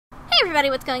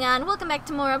everybody, what's going on? Welcome back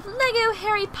to more of LEGO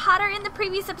Harry Potter. In the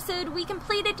previous episode, we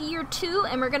completed year 2,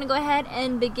 and we're going to go ahead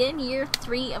and begin year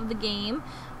 3 of the game.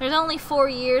 There's only 4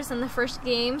 years in the first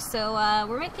game, so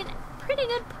we're making pretty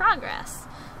good progress.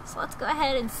 So let's go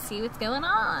ahead and see what's going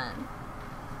on.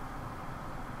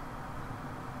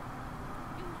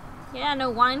 Yeah,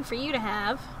 no wine for you to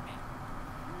have.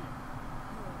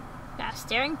 Got a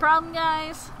staring problem,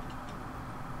 guys?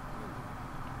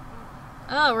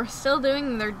 Oh, we're still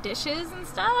doing their dishes and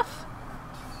stuff?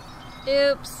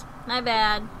 Oops, my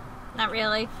bad. Not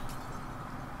really.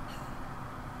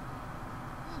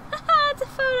 Haha, it's a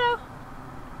photo!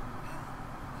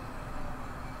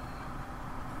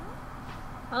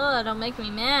 Oh, don't make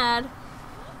me mad.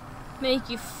 Make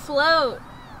you float.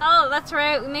 Oh, that's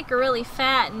right, we make her really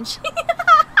fat and she...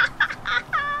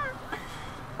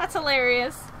 That's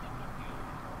hilarious.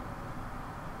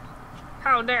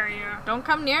 How dare you? Don't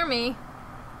come near me.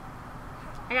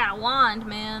 I got a wand,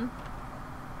 man.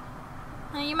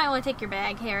 You might want to take your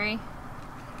bag, Harry.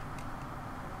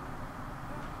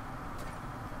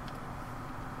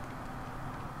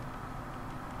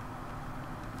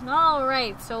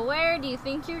 Alright, so where do you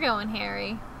think you're going,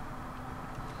 Harry?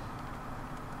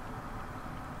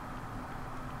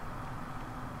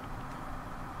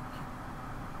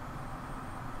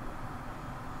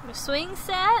 The swing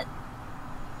set?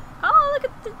 Oh,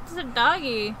 look at this, a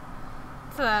doggy.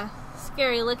 It's a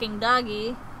scary looking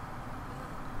doggy.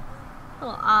 A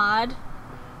little odd.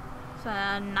 It's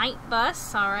a night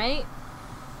bus, alright.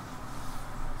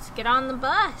 Let's get on the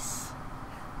bus.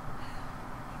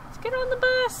 Let's get on the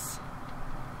bus.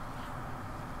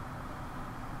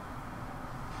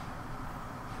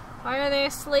 Why are they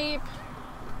asleep?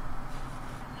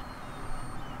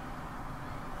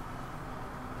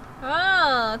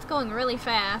 Oh, it's going really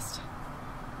fast.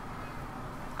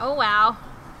 Oh wow.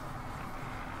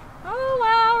 Oh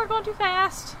wow, we're going too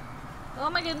fast. Oh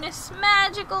my goodness,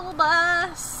 magical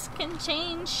bus can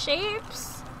change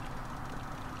shapes.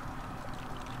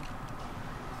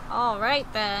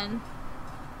 Alright then.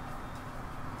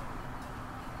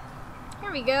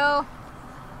 Here we go.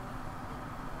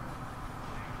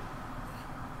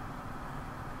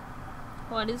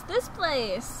 What is this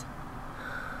place?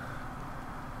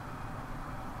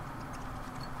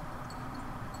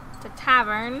 It's a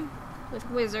tavern with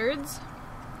wizards.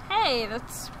 Hey,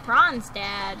 that's Ron's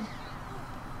dad.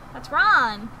 That's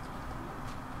Ron.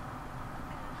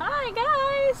 Hi,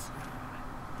 guys.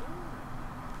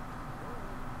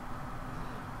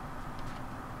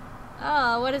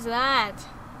 Oh, what is that?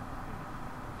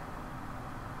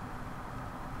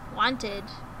 Wanted.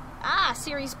 Ah,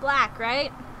 Sirius Black,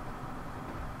 right?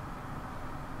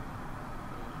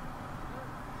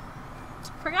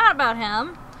 Forgot about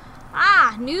him.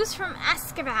 Ah, news from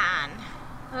Azkaban.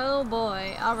 Oh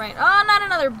boy, alright. Oh, not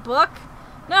another book!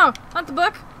 No, not the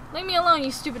book! Leave me alone,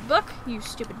 you stupid book! You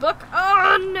stupid book!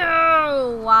 Oh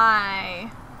no!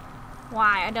 Why?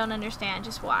 Why? I don't understand.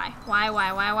 Just why? Why?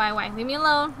 Leave me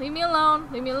alone! Leave me alone!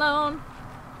 Leave me alone!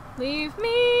 Leave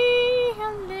me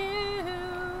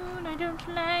alone! I don't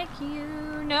like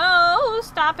you! No!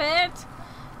 Stop it!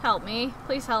 Help me.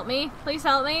 Please help me. Please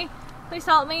help me. Please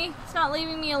help me. It's not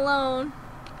leaving me alone.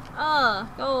 Ugh,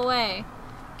 go away.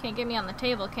 Can't get me on the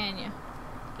table, can you?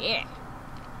 Yeah.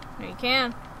 No, you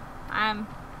can.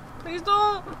 Please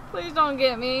don't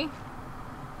get me.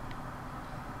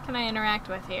 Can I interact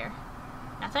with here?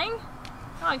 Nothing?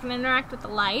 Oh, I can interact with the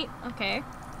light. Okay.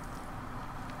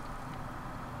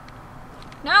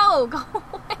 No! Go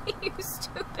away, you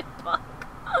stupid book.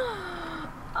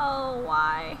 Oh,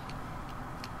 why?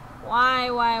 Why?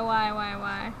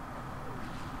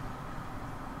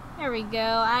 There we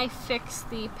go. I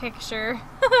fixed the picture.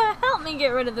 Help me get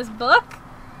rid of this book.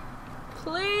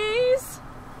 Please?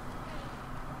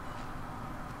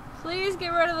 Please get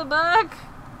rid of the book.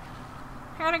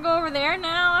 I gotta go over there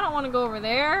now? I don't want to go over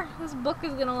there. This book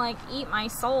is gonna, like, eat my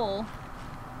soul.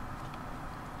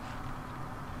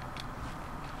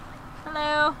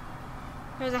 Hello.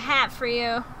 There's a hat for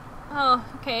you. Oh,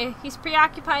 okay. He's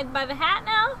preoccupied by the hat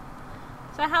now?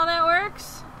 Is that how that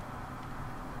works?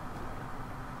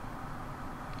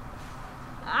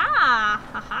 Ah,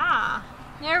 haha.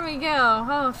 There we go.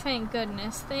 Oh, thank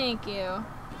goodness. Thank you.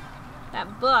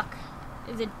 That book.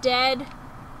 Is it dead?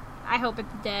 I hope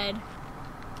it's dead.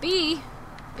 B.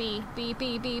 I'm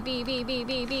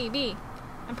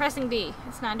pressing B.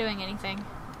 It's not doing anything.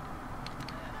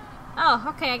 Oh,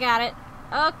 okay, I got it.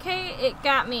 Okay, it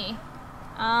got me.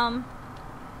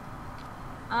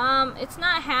 It's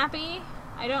not happy.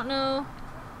 I don't know.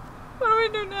 What do I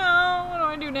do now? What do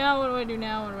I do now? What do I do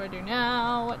now? What do I do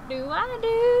now? What do I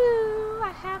do?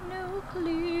 I have no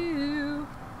clue.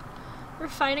 We're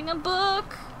fighting a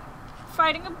book.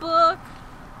 Fighting a book.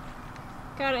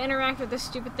 Gotta interact with this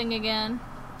stupid thing again.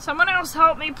 Someone else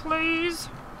help me, please.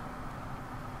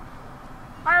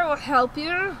 I will help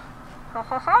you. Ha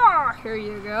ha ha. Here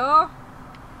you go.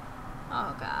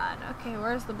 Oh god. Okay,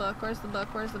 where's the book? Where's the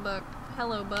book? Where's the book?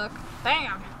 Hello, book.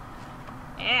 Bam!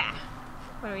 Yeah.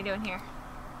 What are we doing here?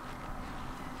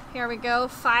 Here we go.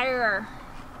 Fire.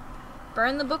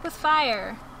 Burn the book with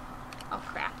fire. Oh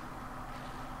crap.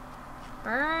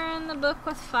 Burn the book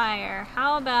with fire.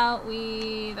 How about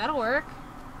we... That'll work.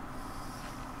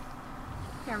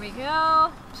 Here we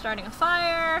go. Starting a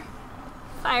fire.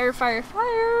 Fire, fire,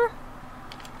 fire.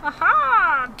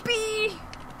 Aha! Bee!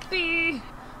 Bee!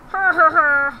 Her, her,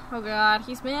 her. Oh god,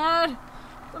 he's mad.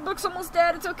 The book's almost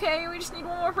dead. It's okay. We just need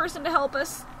one more person to help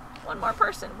us. One more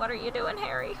person. What are you doing,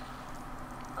 Harry?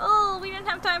 Oh, we didn't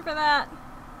have time for that.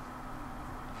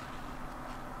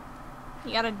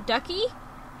 You got a ducky?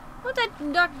 What's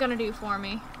that duck gonna do for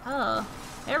me? Oh,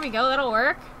 there we go. That'll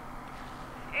work.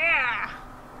 Yeah.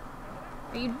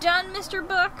 Are you done, Mr.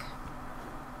 Book?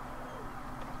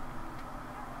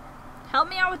 Help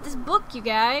me out with this book, you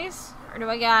guys. Or do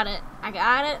I got it? I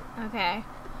got it? Okay.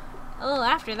 Oh,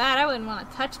 after that, I wouldn't want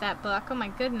to touch that book. Oh my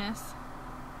goodness.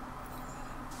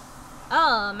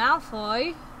 Oh,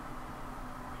 Malfoy.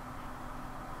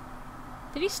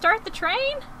 Did he start the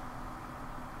train?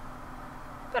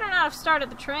 Better not have started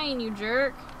the train, you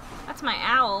jerk. That's my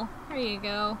owl. Here you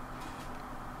go.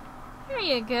 Here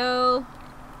you go.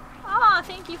 Aw,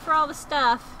 thank you for all the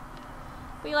stuff.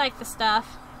 We like the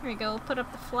stuff. Here we go. Put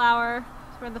up the flower.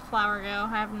 Where'd the flower go?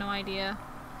 I have no idea.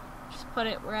 Just put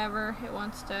it wherever it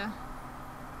wants to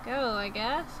go, I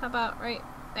guess. How about right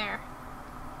there?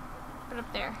 Put it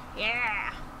up there.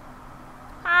 Yeah!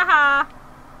 Ha ha!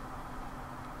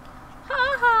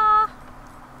 Ha ha!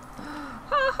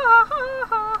 Ha ha ha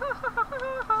ha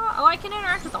ha ha! Oh, I can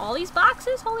interact with all these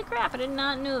boxes? Holy crap, I did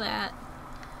not know that.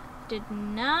 Did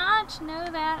not know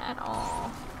that at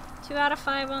all. 2 out of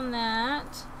 5 on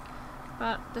that.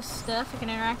 About this stuff, I can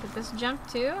interact with this junk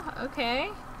too. Okay.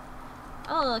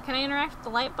 Oh, can I interact with the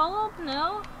light bulb?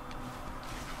 No?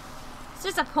 It's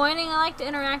disappointing. I like to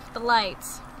interact with the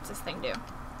lights. What's this thing do?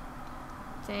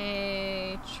 It's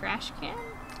a trash can?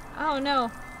 Oh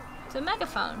no. It's a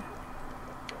megaphone.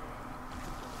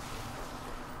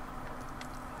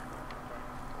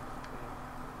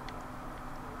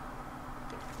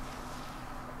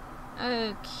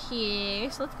 Okay,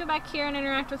 so let's go back here and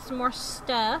interact with some more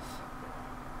stuff.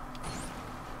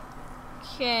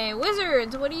 Okay,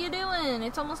 wizards, what are you doing?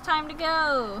 It's almost time to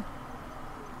go.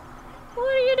 What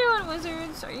are you doing,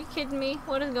 wizards? Are you kidding me?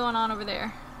 What is going on over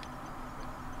there?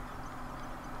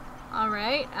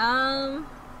 Alright,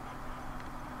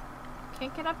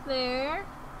 can't get up there.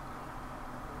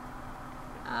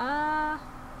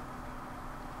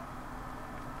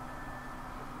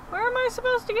 Where am I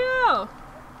supposed to go?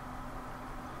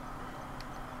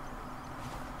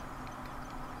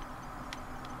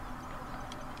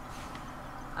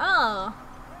 Oh.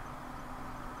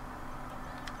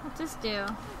 What's this do?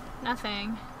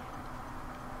 Nothing.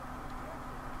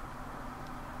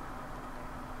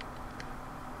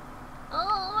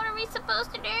 Oh, what are we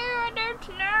supposed to do? I don't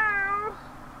know.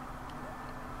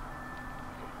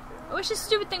 I wish this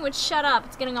stupid thing would shut up.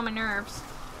 It's getting on my nerves.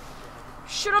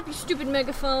 Shut up, you stupid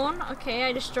megaphone. Okay,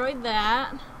 I destroyed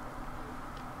that.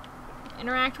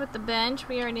 Interact with the bench.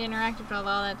 We already interacted with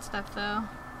all that stuff, though.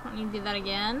 Don't need to do that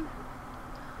again.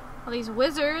 All these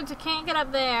wizards, I can't get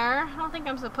up there. I don't think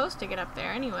I'm supposed to get up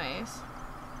there anyways.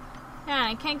 Yeah,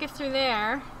 I can't get through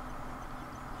there.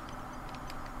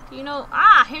 You know,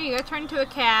 here you go, turn into a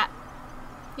cat.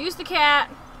 Use the cat.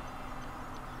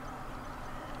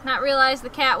 Not realize the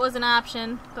cat was an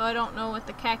option, though I don't know what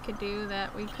the cat could do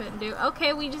that we couldn't do.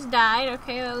 Okay, we just died.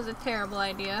 Okay, that was a terrible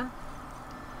idea.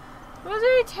 It was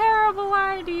a terrible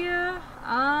idea.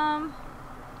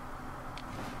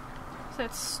 It's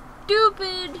that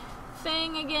stupid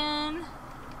thing again.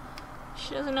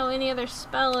 She doesn't know any other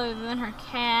spell other than her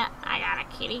cat. I got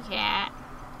a kitty cat.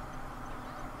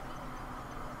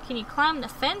 Can you climb the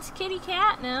fence, kitty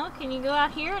cat? No. Can you go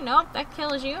out here? Nope, that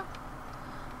kills you.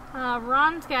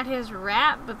 Ron's got his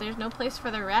rat, but there's no place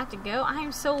for the rat to go. I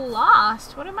am so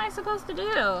lost. What am I supposed to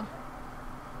do?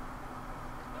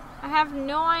 I have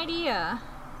no idea.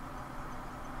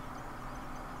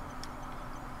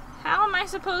 How am I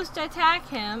supposed to attack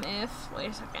him if... Wait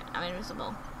a second, I'm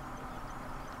invisible.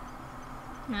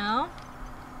 No.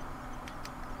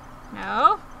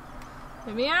 No.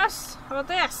 Yes. How about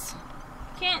this?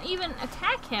 Can't even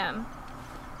attack him.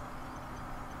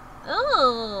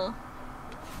 Ooh.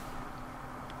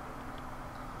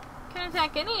 Can gonna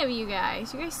attack any of you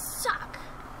guys. You guys suck.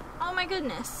 Oh my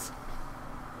goodness.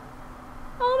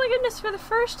 Oh my goodness, for the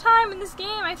first time in this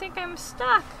game, I think I'm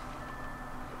stuck.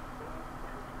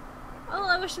 Oh,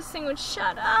 I wish this thing would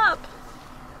shut up.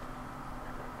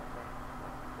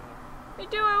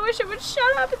 I wish it would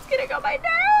shut up. It's getting on my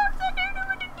nerves. I don't know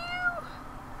what to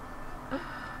do.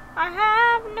 I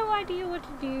have no idea what to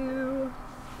do.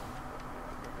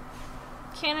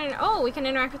 Oh, we can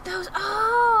interact with those.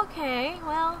 Oh, okay.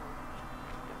 Well.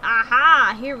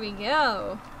 Aha, here we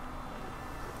go.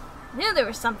 Knew there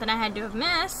was something I had to have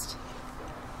missed.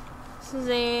 This is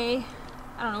I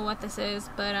don't know what this is,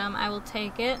 but I will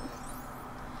take it.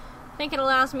 I think it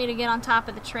allows me to get on top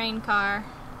of the train car.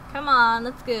 Come on,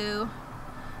 let's go.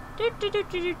 There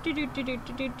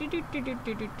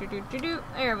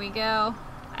we go.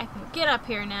 I can get up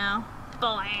here now.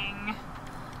 Boing.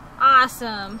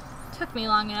 Awesome. Took me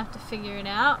long enough to figure it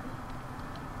out.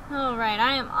 Alright,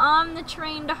 I am on the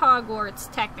train to Hogwarts,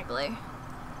 technically.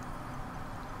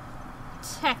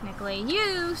 Technically.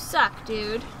 You suck,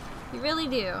 dude. You really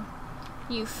do.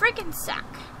 You freaking suck.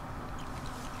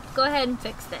 Go ahead and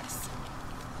fix this.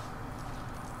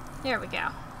 There we go.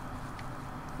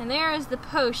 And there is the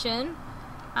potion.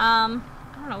 I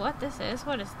don't know what this is.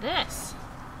 What is this?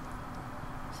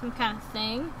 Some kind of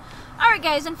thing. Alright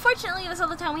guys, unfortunately that's all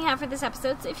the time we have for this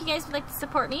episode, so if you guys would like to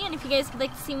support me, and if you guys would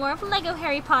like to see more of LEGO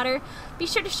Harry Potter, be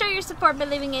sure to show your support by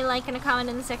leaving a like and a comment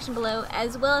in the section below,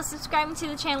 as well as subscribing to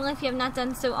the channel if you have not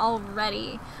done so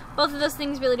already. Both of those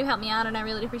things really do help me out, and I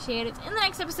really do appreciate it. In the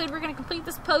next episode, we're going to complete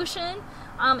this potion.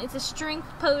 It's a strength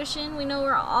potion. We know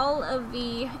where all of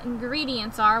the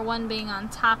ingredients are, one being on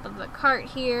top of the cart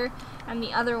here, and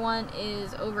the other one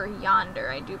is over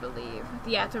yonder, I do believe.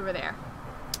 Yeah, it's over there.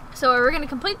 So we're going to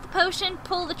complete the potion,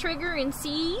 pull the trigger, and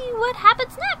see what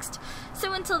happens next.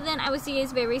 So until then, I will see you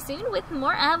guys very soon with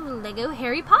more of LEGO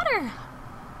Harry Potter.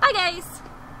 Bye, guys!